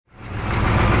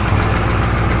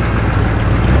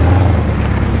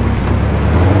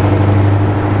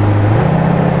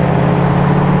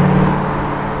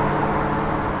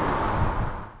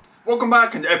welcome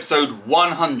back to episode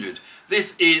 100.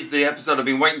 This is the episode I've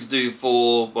been waiting to do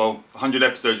for, well, 100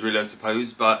 episodes really, I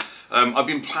suppose, but I've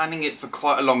been planning it for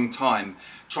quite a long time,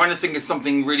 trying to think of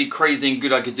something really crazy and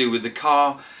good I could do with the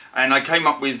car, and I came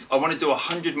up with, I want to do a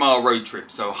 100-mile road trip,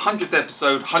 so 100th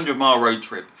episode, 100-mile road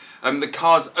trip. The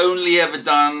car's only ever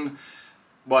done,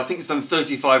 well, I think it's done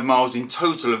 35 miles in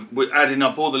total, adding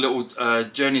up all the little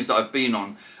journeys that I've been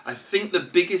on. I think the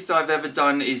biggest I've ever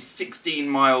done is 16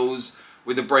 miles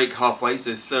with a break halfway,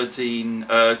 so 13,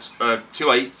 2/8,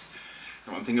 don't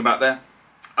want to think about there.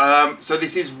 So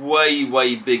this is way,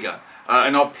 way bigger.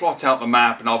 And I'll plot out the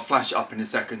map and I'll flash it up in a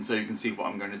second so you can see what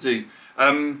I'm going to do.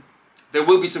 There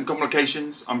will be some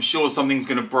complications. I'm sure something's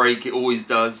going to break, it always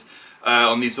does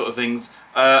on these sort of things.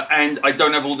 And I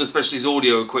don't have all the specialist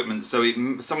audio equipment, so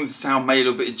some of the sound may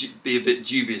be a bit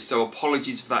dubious, so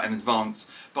apologies for that in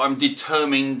advance. But I'm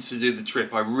determined to do the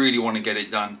trip. I really want to get it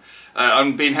done.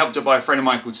 I'm being helped up by a friend of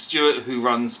mine called Stuart, who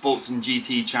runs Sports and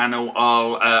GT channel.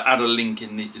 I'll add a link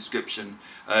in the description.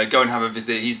 Go and have a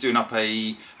visit. He's doing up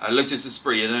a Lotus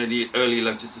Esprit, an early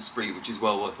Lotus Esprit, which is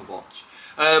well worth a watch.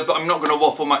 But I'm not going to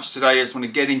waffle much today. I just want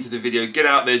to get into the video, get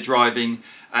out there driving,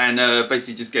 and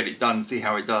basically just get it done, see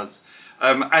how it does.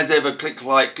 As ever, click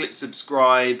like, click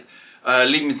subscribe,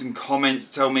 leave me some comments,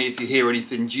 tell me if you hear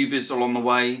anything dubious along the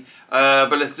way.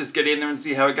 But let's just get in there and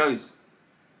see how it goes.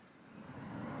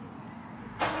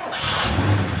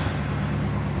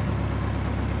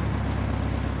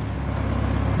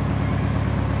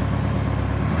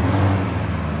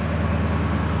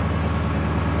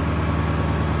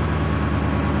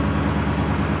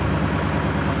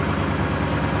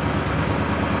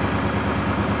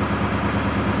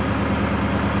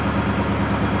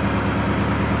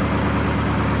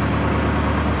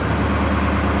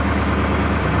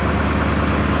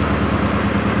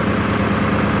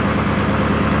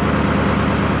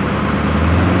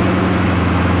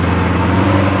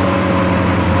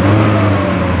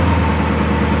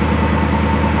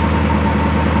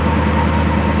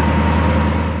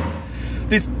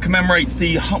 This commemorates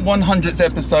the 100th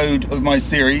episode of my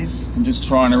series. I'm just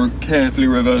trying to carefully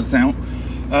reverse out.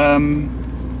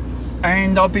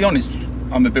 And I'll be honest,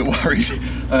 I'm a bit worried.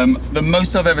 The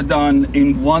most I've ever done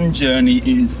in one journey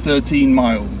is 13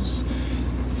 miles.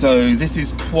 So this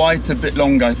is quite a bit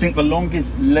longer. I think the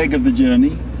longest leg of the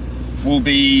journey will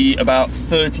be about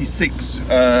 36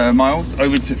 miles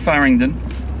over to Farringdon.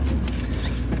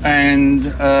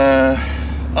 And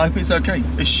I hope it's okay.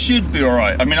 It should be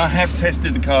alright. I mean, I have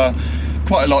tested the car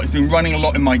quite a lot. It's been running a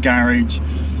lot in my garage.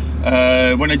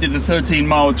 When I did the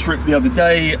 13-mile trip the other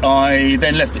day, I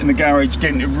then left it in the garage,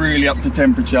 getting it really up to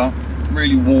temperature,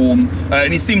 really warm.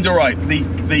 And it seemed alright.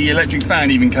 The electric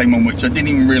fan even came on, which I didn't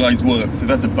even realise worked, so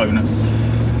that's a bonus.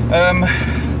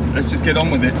 Let's just get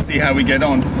on with it, see how we get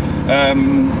on.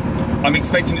 I'm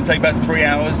expecting to take about 3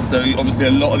 hours, so obviously a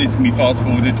lot of this can be fast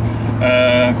forwarded.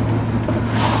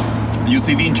 You'll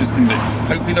see the interesting bits.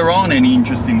 Hopefully there aren't any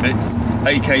interesting bits,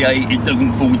 aka it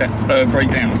doesn't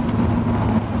break down.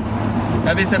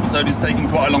 Now this episode is taking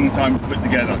quite a long time to put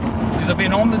together because I've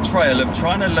been on the trail of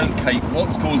trying to locate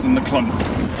what's causing the clunk.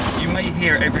 You may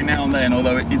hear it every now and then,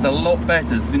 although it is a lot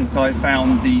better since I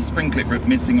found the spring clip rip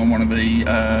missing on one of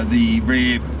the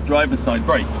rear driver's side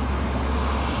brakes.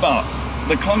 But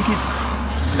the clunk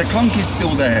is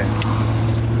still there,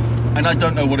 and I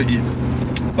don't know what it is.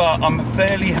 But I'm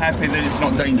fairly happy that it's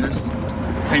not dangerous,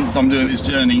 hence I'm doing this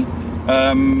journey.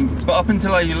 But up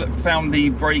until I found the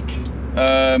brake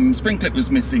spring clip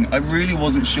was missing, I really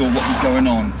wasn't sure what was going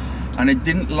on. And I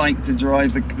didn't like to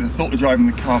drive the thought of driving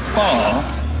the car far,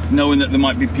 knowing that there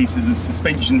might be pieces of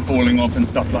suspension falling off and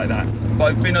stuff like that.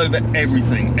 But I've been over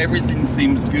everything. Everything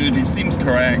seems good, it seems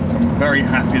correct. I'm very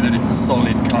happy that it's a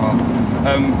solid car.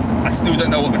 I still don't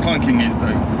know what the clunking is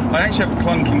though. I actually have a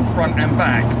clunking front and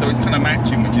back, so it's kind of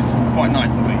matching, which is quite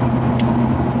nice, I think.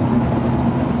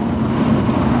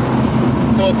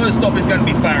 So our first stop is going to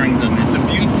be Farringdon. It's a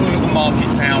beautiful little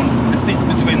market town that sits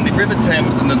between the River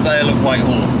Thames and the Vale of White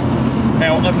Horse.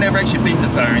 Now, I've never actually been to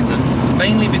Farringdon,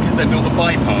 mainly because they built a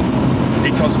bypass.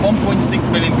 It cost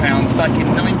 £1.6 million back in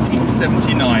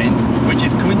 1979, which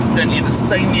is coincidentally the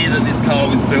same year that this car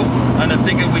was built, and I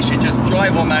figured we should just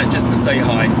drive on that just to say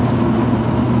hi.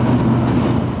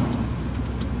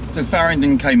 So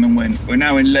Farringdon came and went. We're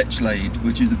now in Lechlade,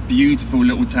 which is a beautiful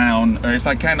little town. If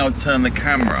I can, I'll turn the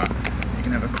camera. You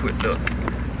can have a quick look.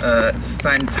 It's a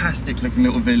fantastic looking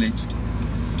little village.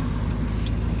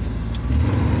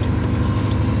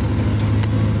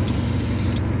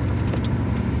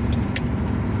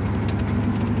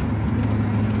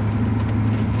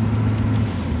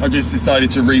 I just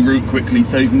decided to reroute quickly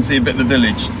so you can see a bit of the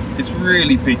village. It's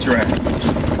really picturesque.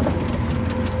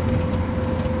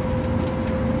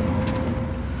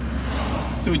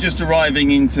 So we're just arriving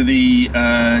into the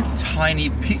tiny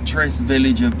picturesque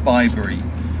village of Byberry.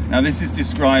 Now this is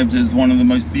described as one of the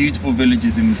most beautiful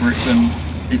villages in Britain.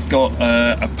 It's got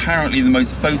apparently the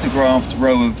most photographed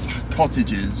row of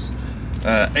cottages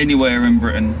anywhere in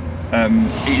Britain.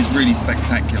 It is really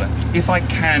spectacular. If I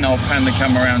can, I'll pan the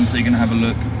camera around so you can have a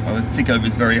look. The tick over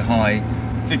is very high,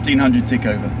 1500 tick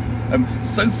over.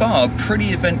 So far,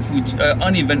 pretty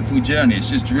uneventful journey. It's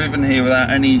just driven here without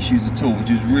any issues at all, which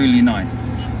is really nice.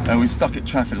 We're stuck at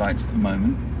traffic lights at the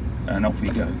moment, and off we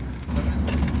go.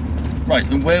 Right,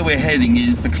 and where we're heading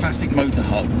is the Classic Motor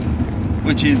Hub,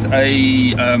 which is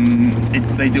they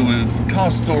deal with car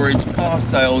storage, car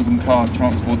sales, and car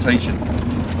transportation.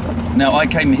 Now, I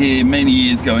came here many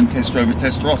years ago and test drove a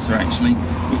Testarossa actually,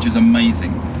 which is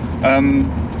amazing.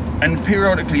 And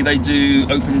periodically they do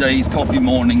open days, coffee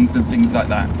mornings and things like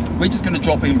that. We're just going to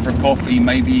drop in for a coffee,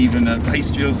 maybe even a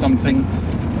pastry or something,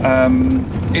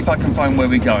 if I can find where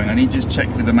we're going. I need to just check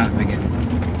with the map again.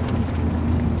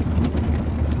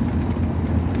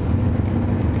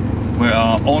 We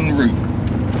are en route.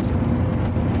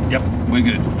 Yep, we're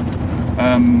good.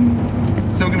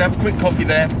 So we're going to have a quick coffee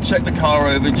there, check the car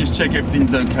over, just check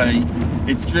everything's okay.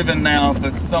 It's driven now for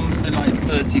something like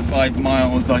 35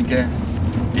 miles, I guess.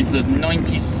 It's at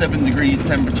 97 degrees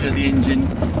temperature, the engine,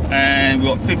 and we've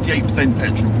got 58%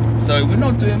 petrol. So we're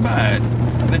not doing bad.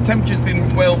 The temperature's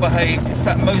been well behaved. It's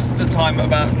sat most of the time at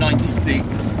about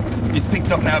 96. It's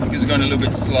picked up now because we're going a little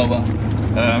bit slower.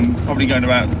 Probably going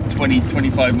about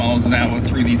 20-25 miles an hour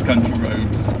through these country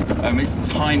roads. It's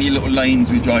tiny little lanes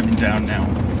we're driving down now.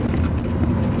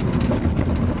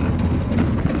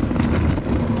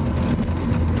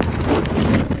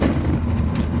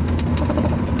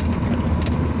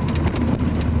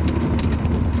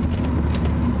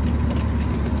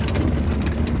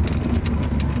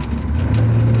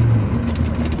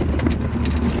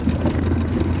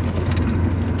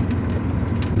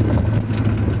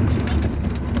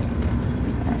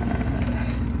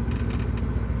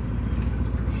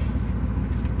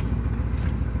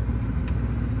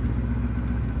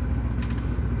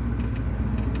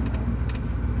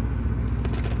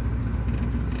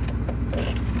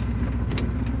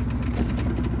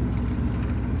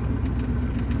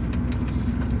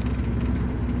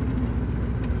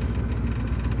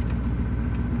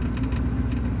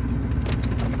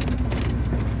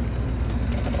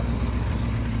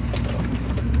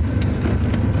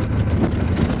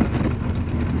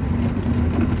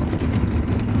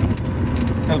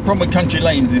 The problem with country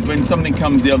lanes is when something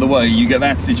comes the other way, you get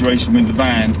that situation with the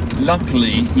van.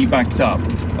 Luckily, he backed up.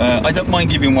 I don't mind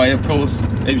giving way, of course.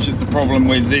 It was just a problem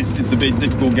with this. It's a bit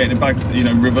difficult getting it back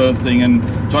to, reversing and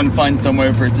trying to find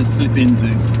somewhere for it to slip into.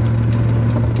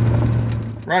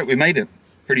 Right, we made it.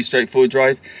 Pretty straightforward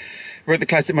drive. We're at the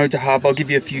Classic Motor Hub. I'll give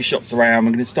you a few shops around.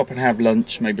 We're going to stop and have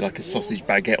lunch, maybe like a sausage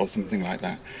baguette or something like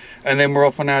that. And then we're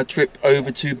off on our trip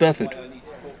over to Burford.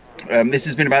 This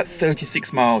has been about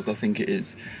 36 miles, I think it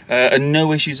is, and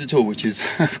no issues at all, which is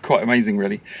quite amazing,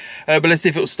 really. But let's see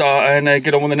if it'll start and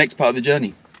get on with the next part of the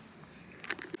journey.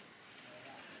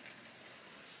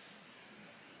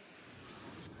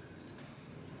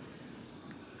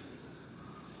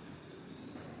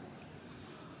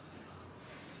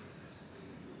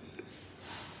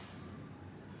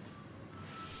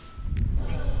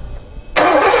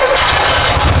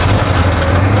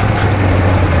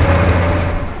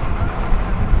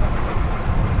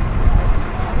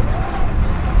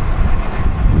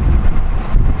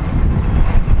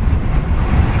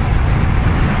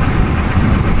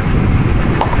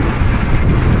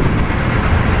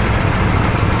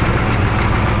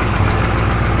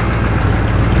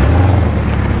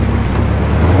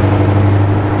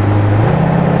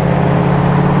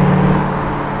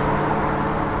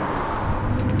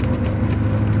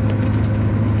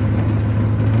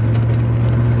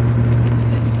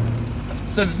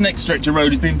 So this next stretch of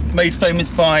road has been made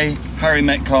famous by Harry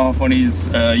Metcalf on his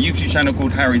YouTube channel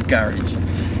called Harry's Garage.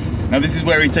 Now this is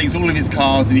where he takes all of his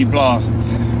cars and he blasts.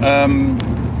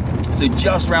 So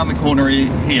just round the corner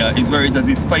here is where he does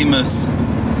his famous,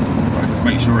 just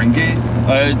make sure we're in gear,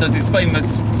 does his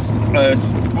famous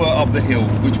squirt up the hill,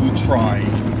 which we'll try.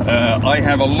 I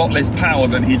have a lot less power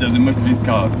than he does in most of his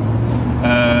cars.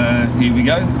 Here we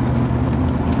go.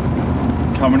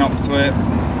 Coming up to it.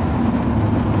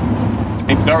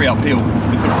 It's very uphill.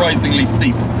 It's surprisingly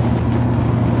steep.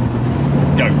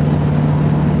 Go.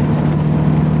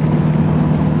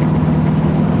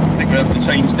 I think we have to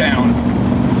change down.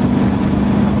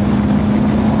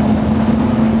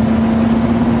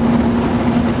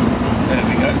 There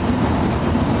we go.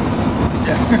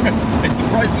 Yeah, it's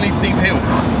surprisingly steep hill.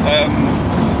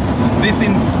 this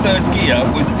in third gear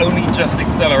was only just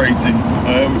accelerating,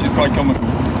 which is quite comical.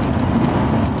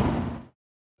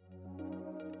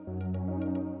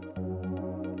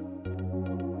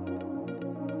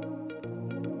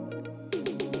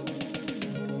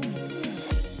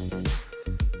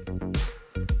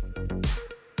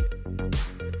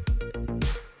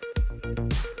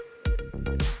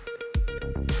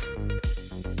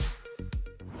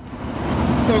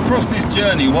 So across this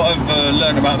journey, what I've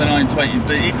learned about the 928 is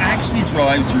that it actually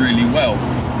drives really well.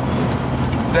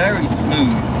 It's very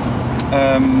smooth.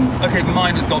 Okay,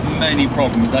 mine has got many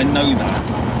problems, I know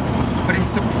that. But it's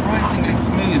surprisingly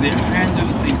smooth. It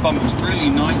handles the bumps really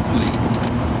nicely.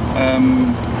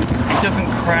 It doesn't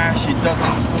crash, it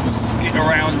doesn't sort of skid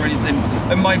around or anything.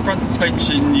 And my front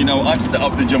suspension, you know, I've set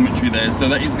up the geometry there, so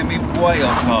that is going to be way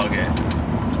off target.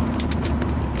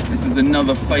 This is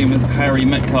another famous Harry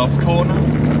Metcalf's corner.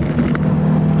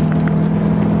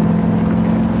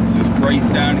 Just race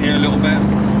down here a little bit.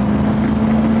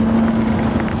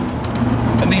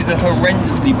 And these are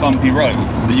horrendously bumpy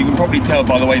roads, so you can probably tell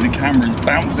by the way the camera is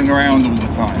bouncing around all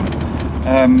the time.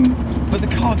 But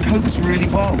the car copes really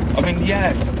well. I mean,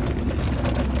 yeah,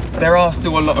 there are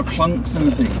still a lot of clunks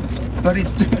and things, but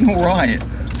it's doing all right.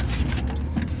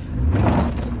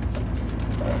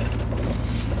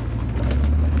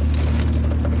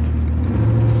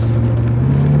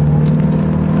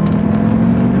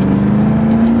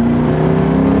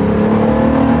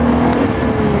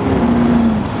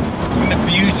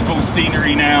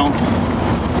 Scenery now.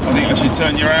 I think I should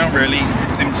turn you around really. It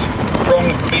seems wrong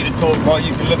for me to talk while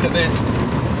you can look at this.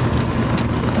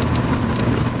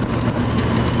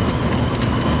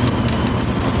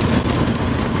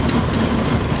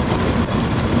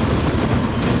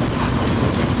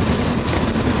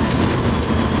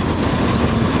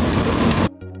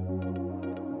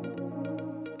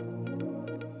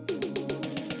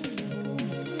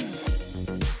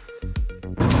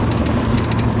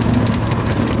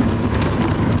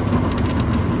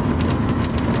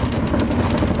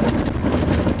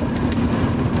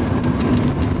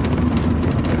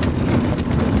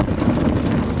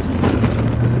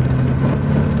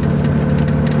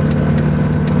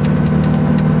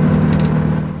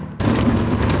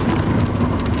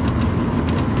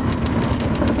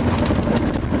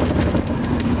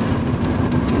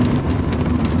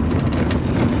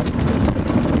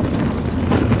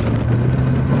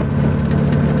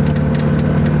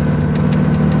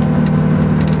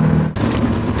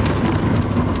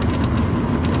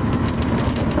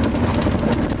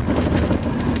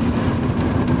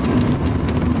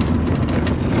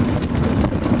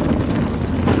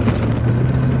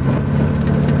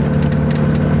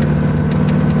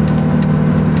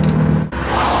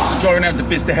 Driving out to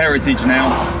Bicester Heritage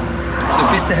now.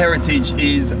 So Bicester Heritage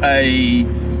is a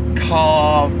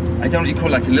car, I don't really call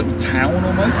it, like a little town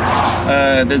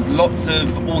almost. There's lots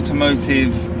of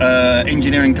automotive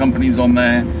engineering companies on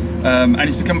there, and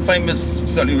it's become famous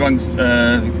certainly amongst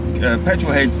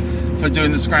petrol heads for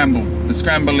doing the scramble. The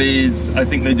scramble is, I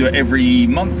think they do it every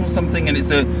month or something, and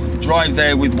it's a drive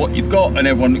there with what you've got, and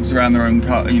everyone looks around their own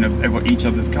car, you know, each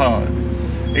other's cars.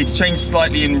 It's changed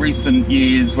slightly in recent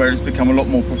years where it's become a lot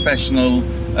more professional,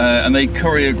 and they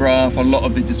choreograph a lot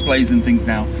of the displays and things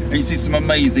now. And you see some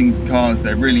amazing cars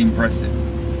there, really impressive.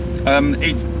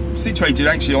 It's situated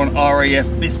actually on RAF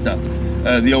Bicester,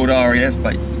 the old RAF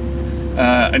base.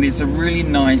 And it's a really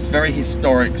nice, very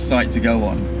historic site to go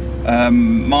on.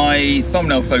 My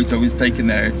thumbnail photo was taken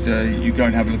there, if you go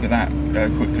and have a look at that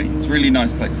quickly. It's a really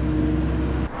nice place.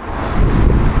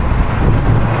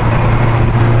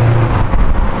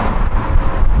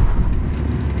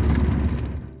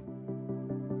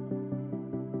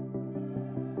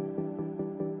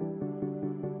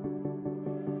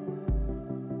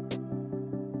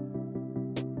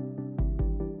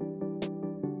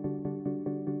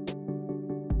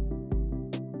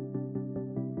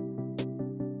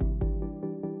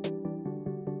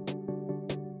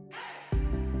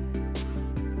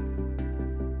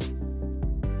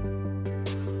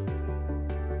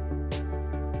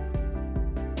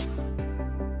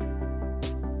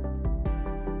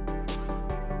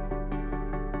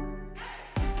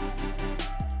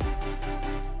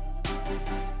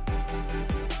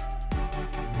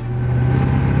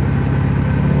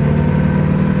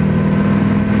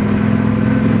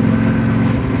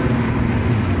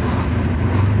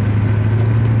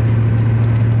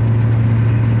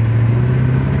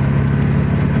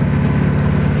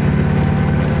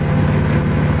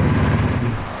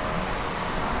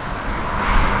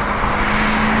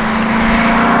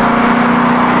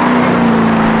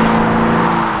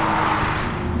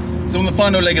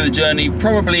 final leg of the journey,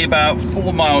 probably about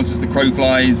 4 miles as the crow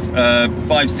flies,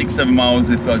 5, 6, 7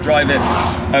 miles if I drive it.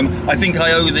 I think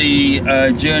I owe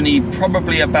the journey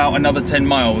probably about another 10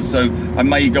 miles, so I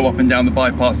may go up and down the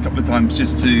bypass a couple of times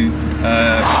just to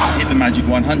hit the magic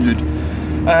 100.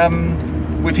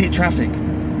 We've hit traffic,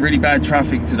 really bad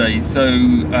traffic today, so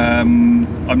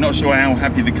I'm not sure how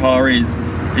happy the car is.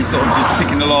 It's sort of just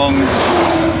ticking along.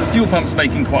 The fuel pump's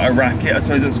making quite a racket, I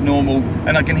suppose that's normal,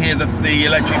 and I can hear the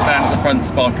electric fan at the front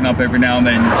sparking up every now and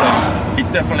then, so it's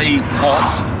definitely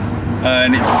hot,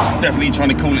 and it's definitely trying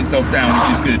to cool itself down,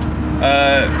 which is good.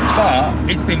 But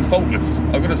it's been faultless,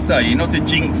 I've got to say. Not to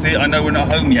jinx it, I know we're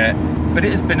not home yet, but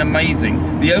it has been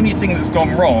amazing. The only thing that's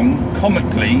gone wrong,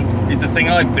 comically, is the thing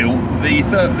I built, the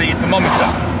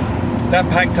thermometer. That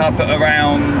packed up at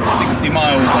around 60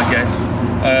 miles, I guess.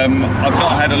 I've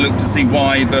not had a look to see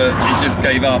why, but it just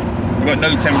gave up. I've got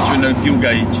no temperature and no fuel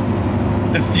gauge.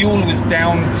 The fuel was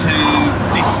down to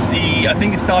 50, I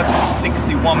think it started at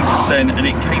 61% and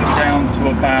it came down to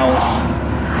about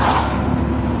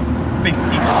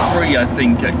 53, I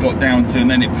think it got down to, and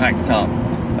then it packed up.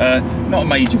 Not a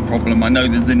major problem. I know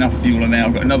there's enough fuel in there.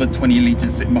 I've got another 20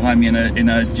 litres sitting behind me in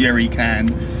a jerry can,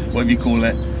 whatever you call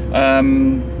it.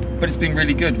 But it's been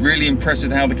really good. Really impressed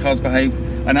with how the car's behaved,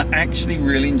 and I actually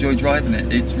really enjoy driving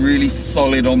it. It's really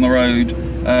solid on the road,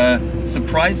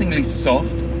 surprisingly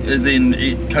soft, as in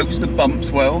it copes the bumps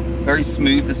well, very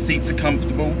smooth. The seats are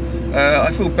comfortable.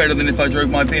 I feel better than if I drove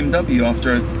my BMW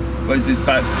after what is this,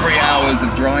 about 3 hours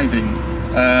of driving.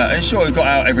 And sure, we got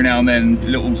out every now and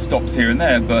then, little stops here and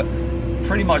there, but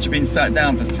pretty much I've been sat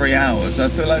down for 3 hours. I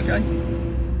feel okay.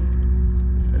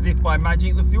 As if by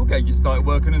magic, the fuel gauge has started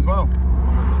working as well.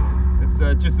 It's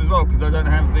just as well because I don't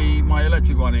have my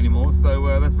electric one anymore,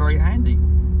 so that's very handy.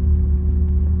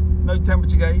 No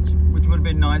temperature gauge, which would have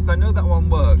been nice. I know that one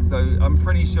works, so I'm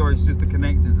pretty sure it's just the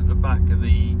connectors at the back of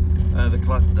the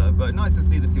cluster, but nice to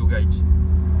see the fuel gauge.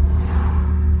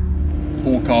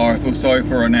 Poor car, I feel sorry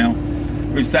for her now.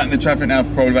 We've sat in the traffic now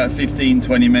for probably about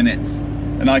 15-20 minutes,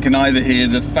 and I can either hear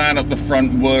the fan up the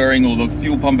front whirring or the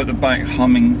fuel pump at the back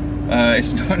humming.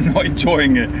 It's not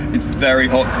enjoying it. It's very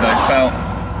hot today. It's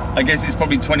about, I guess it's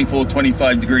probably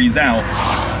 24-25 degrees out,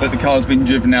 but the car's been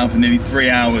driven now for nearly 3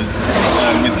 hours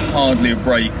with hardly a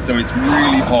break, so it's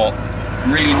really hot,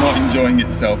 really not enjoying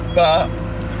itself, but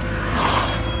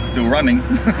still running.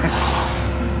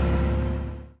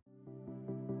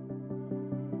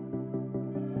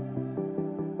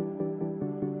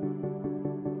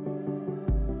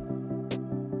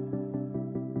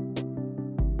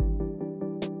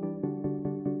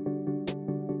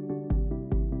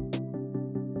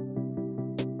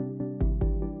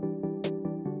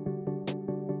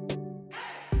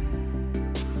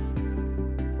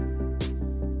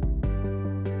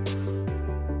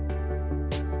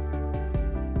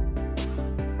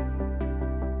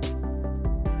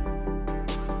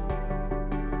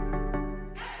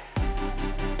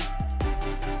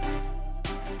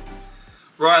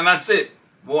 Right, and that's it.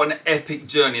 What an epic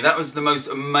journey. That was the most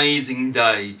amazing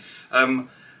day. The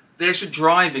actual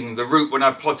driving, the route, when I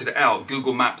plotted it out,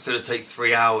 Google Maps said it'd take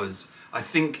 3 hours. I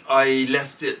think I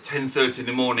left it at 10:30 in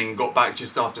the morning, got back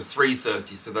just after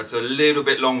 3:30, so that's a little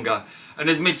bit longer. And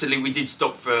admittedly, we did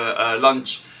stop for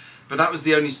lunch, but that was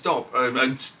the only stop,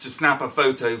 and to snap a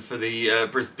photo for the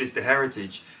Bicester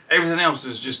Heritage. Everything else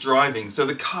was just driving, so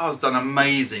the car's done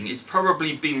amazing. It's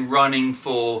probably been running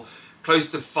for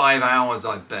close to 5 hours,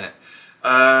 I bet,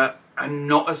 and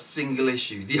not a single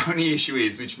issue. The only issue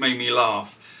is, which made me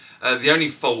laugh, the only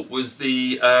fault was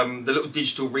the little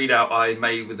digital readout I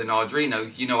made with an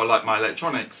Arduino. You know I like my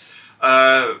electronics.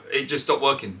 It just stopped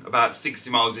working about 60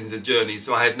 miles into the journey,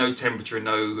 so I had no temperature and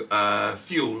no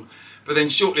fuel. But then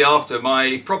shortly after,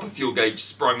 my proper fuel gauge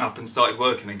sprung up and started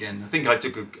working again. I think I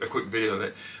took a quick video of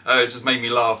it. It just made me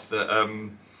laugh that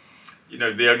you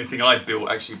know, the only thing I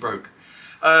built actually broke.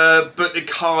 But the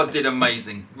car did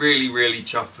amazing. Really, really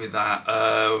chuffed with that.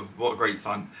 What great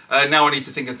fun. Now I need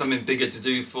to think of something bigger to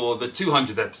do for the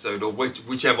 200th episode, or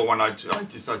whichever one I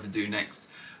decide to do next.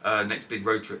 Next big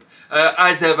road trip.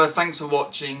 As ever, thanks for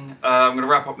watching. I'm going to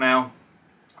wrap up now.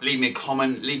 Leave me a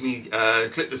comment,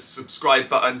 click the subscribe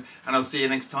button, and I'll see you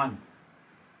next time.